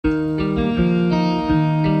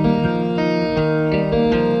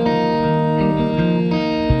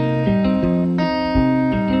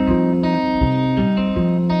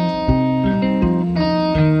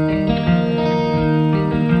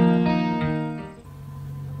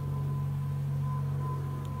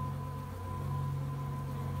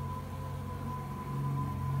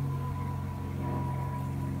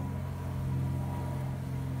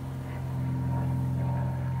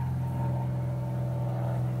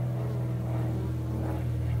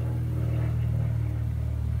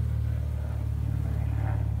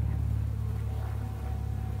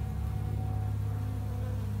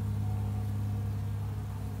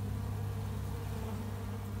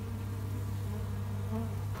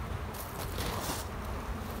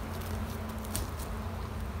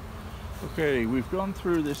Okay, we've gone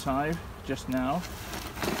through this hive just now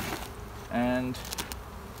and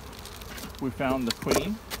we found the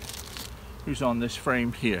queen who's on this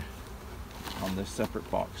frame here, on this separate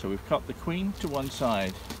box. So we've cut the queen to one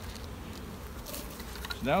side.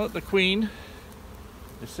 So now that the queen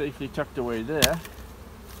is safely tucked away there,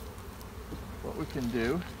 what we can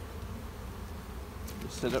do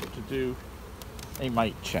is set up to do a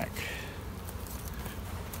mite check.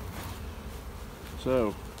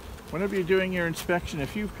 So whenever you're doing your inspection,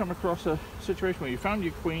 if you've come across a situation where you found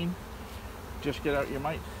your queen, just get out your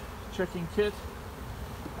mite checking kit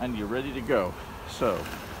and you're ready to go. So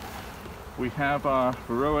we have our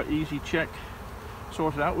Varroa Easy Check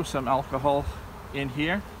sorted out with some alcohol in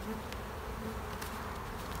here,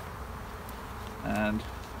 and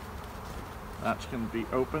that's going to be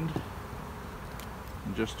opened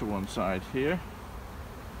just to one side here.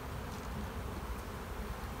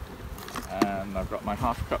 And I've got my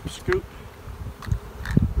half cup scoop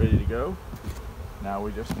ready to go. Now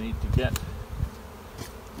we just need to get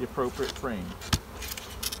the appropriate frame.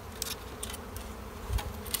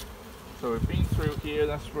 So we've been through here,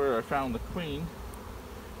 that's where I found the queen,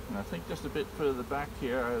 and I think just a bit further back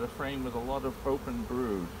here I had a frame with a lot of open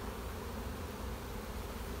brood.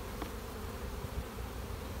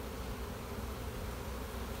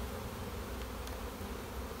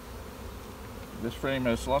 This frame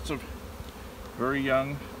has lots of very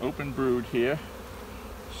young open brood here,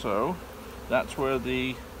 so that's where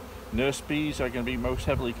the nurse bees are going to be most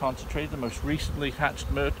heavily concentrated. The most recently hatched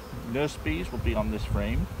nurse bees will be on this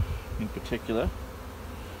frame in particular.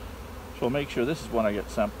 So I'll make sure this is one I get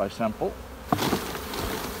by sample.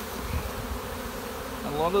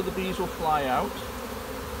 And a lot of the bees will fly out,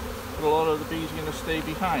 but a lot of the bees are going to stay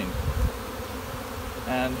behind.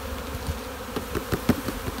 And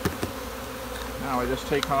now I just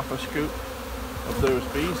take half a scoop of those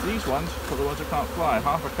bees. These ones are the ones that can't fly.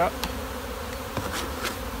 Half a cup.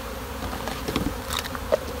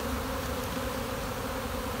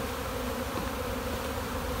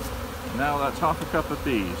 Now that's half a cup of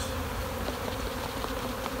bees.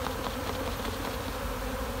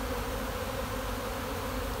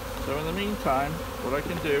 So in the meantime, what I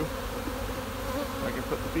can do, I can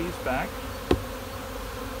put the bees back.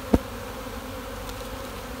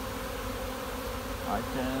 I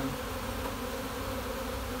can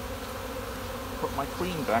put my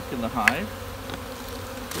queen back in the hive,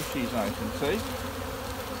 so she's nice and safe.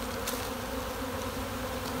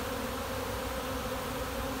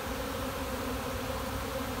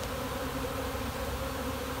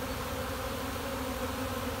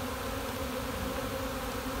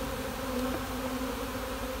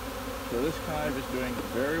 So this hive is doing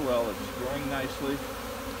very well. It's growing nicely,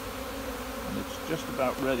 and it's just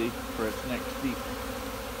about ready for its next deep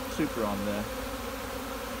super on there.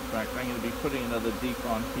 In fact, I'm going to be putting another deep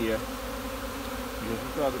on here because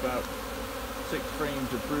we've got about 6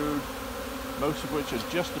 frames of brood, most of which are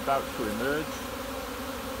just about to emerge.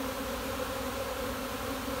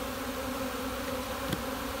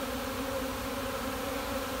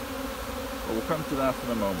 But we'll come to that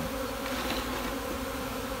in a moment.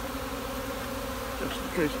 Just in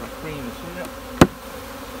case my queen is here.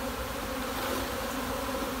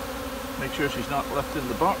 Make sure she's not left in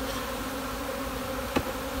the box.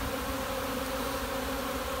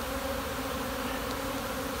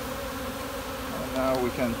 And now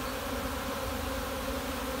we can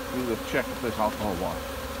do the check of this alcohol wash.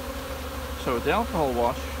 So with the alcohol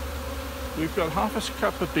wash, we've got half a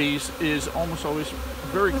cup of bees is almost always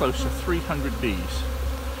very close to 300 bees.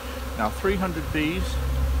 Now 300 bees,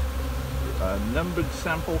 a numbered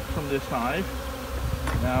sample from this hive.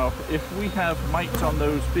 Now if we have mites on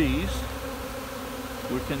those bees,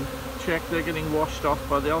 we can check they're getting washed off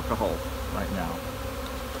by the alcohol right now.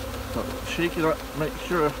 So shake it up, make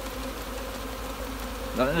sure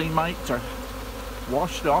that any mites are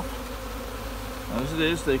washed off. As it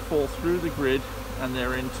is, they fall through the grid and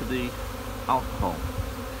they're into the alcohol.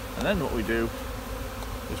 And then what we do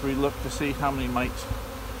is we look to see how many mites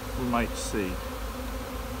we might see.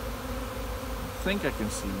 I think I can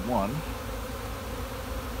see one.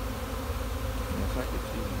 Yes, I can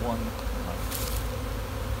see one mite.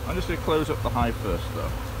 I'm just going to close up the hive first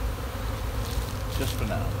though, just for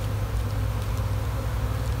now.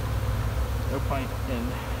 No point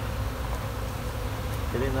in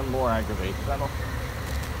getting them more aggravated. That'll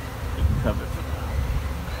cover it for now.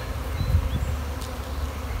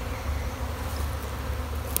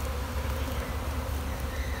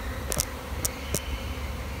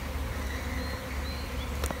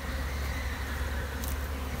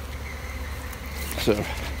 So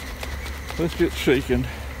let's get shaken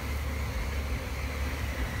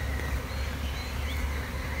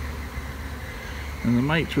And the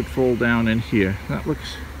mites would fall down in here. That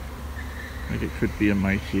looks like it could be a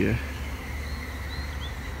mite here.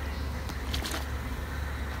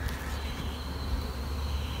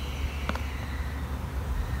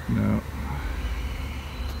 No.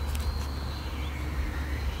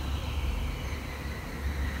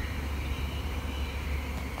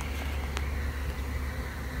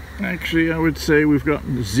 Actually, I would say we've got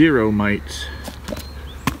 0 mites.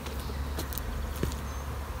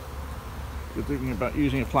 We're thinking about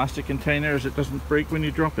using a plastic container as it doesn't break when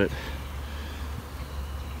you drop it.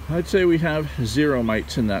 I'd say we have 0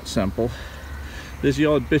 mites in that sample. There's the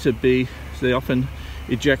odd bit of bee. They often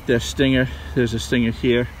eject their stinger. There's a stinger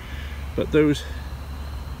here, but those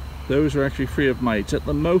are actually free of mites. At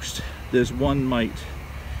the most, there's 1 mite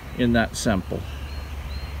in that sample.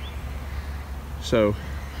 So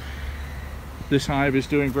this hive is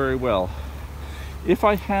doing very well. If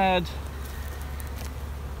I had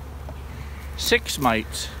 6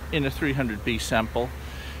 mites in a 300 bee sample,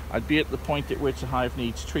 I'd be at the point at which the hive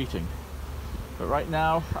needs treating. But right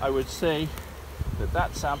now, I would say that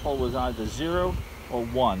that sample was either 0 or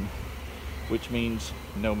 1, which means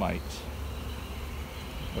no mites,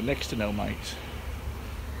 or next to no mites.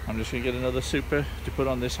 I'm just going to get another super to put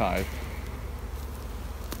on this hive.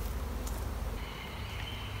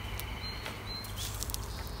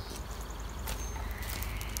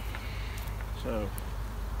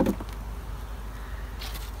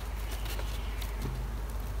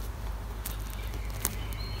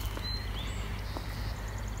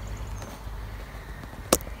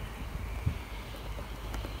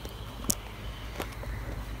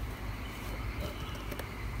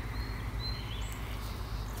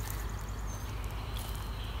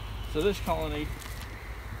 So this colony,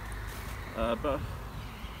 about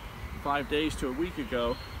 5 days to a week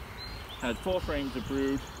ago, had 4 frames of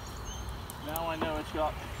brood. Now I know it's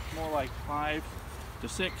got more like 5 to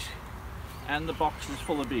 6, and the box is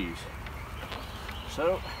full of bees.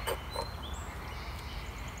 So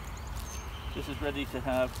this is ready to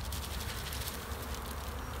have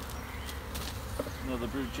another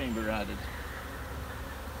brood chamber added.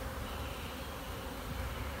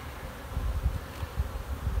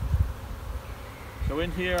 So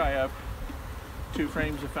in here I have 2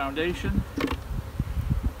 frames of foundation,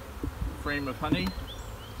 frame of honey,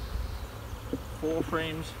 4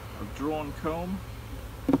 frames of drawn comb,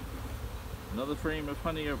 another frame of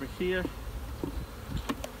honey over here,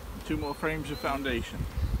 and 2 more frames of foundation.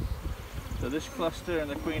 So this cluster and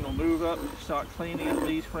the queen will move up, start cleaning up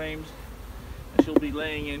these frames, and she'll be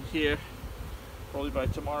laying in here probably by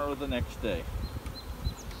tomorrow or the next day.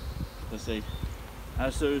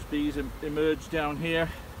 As those bees emerge down here,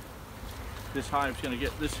 this hive's going to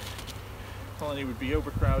get, this colony would be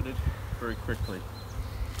overcrowded very quickly.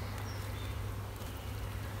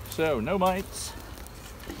 So no mites,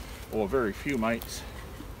 or very few mites,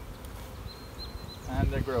 and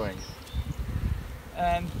they're growing.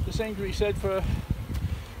 And the same can be said for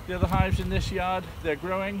the other hives in this yard. They're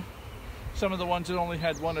growing. Some of the ones that only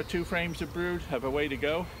had 1 or 2 frames of brood have a way to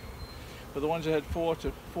go, but the ones that had 4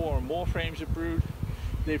 or more frames of brood,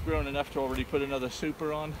 they've grown enough to already put another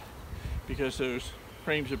super on, because those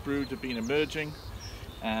frames of brood have been emerging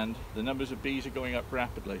and the numbers of bees are going up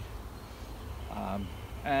rapidly.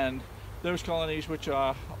 And those colonies which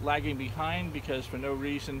are lagging behind because for no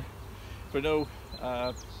reason of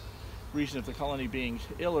the colony being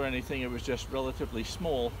ill or anything, it was just relatively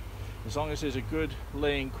small, as long as there's a good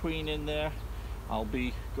laying queen in there, I'll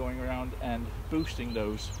be going around and boosting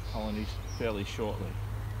those colonies fairly shortly.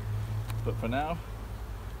 But for now,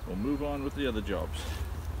 we'll move on with the other jobs.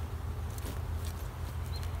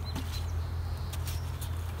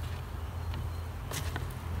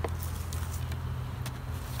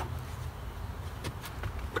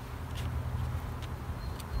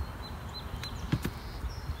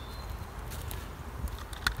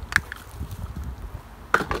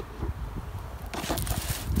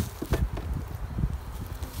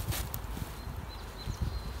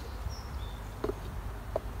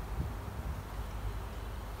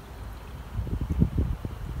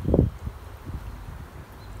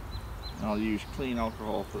 I'll use clean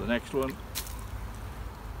alcohol for the next one.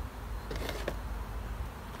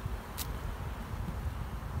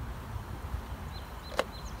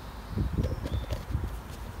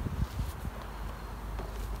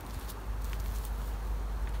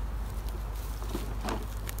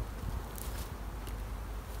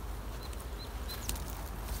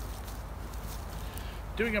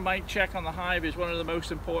 Doing a mite check on the hive is one of the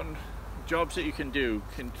most important jobs that you can do,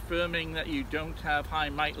 confirming that you don't have high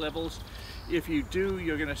mite levels. If you do,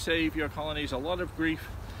 you're going to save your colonies a lot of grief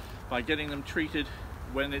by getting them treated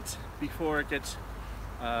before it gets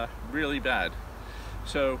really bad.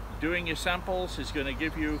 So doing your samples is going to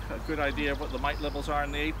give you a good idea of what the mite levels are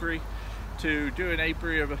in the apiary. To do an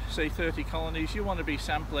apiary of say 30 colonies, you want to be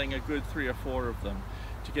sampling a good 3 or 4 of them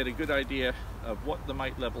to get a good idea of what the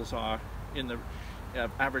mite levels are in the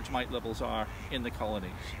average mite levels are in the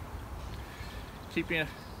colonies. Keeping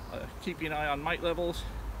an eye on mite levels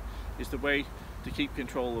is the way to keep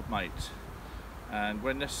control of mites, and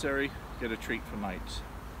when necessary, get a treat for mites.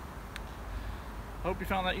 I hope you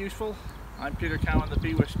found that useful. I'm Peter Cowan, the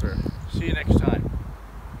Bee Whisperer. See you next time.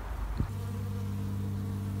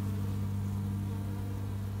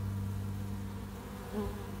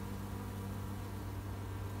 Mm-hmm.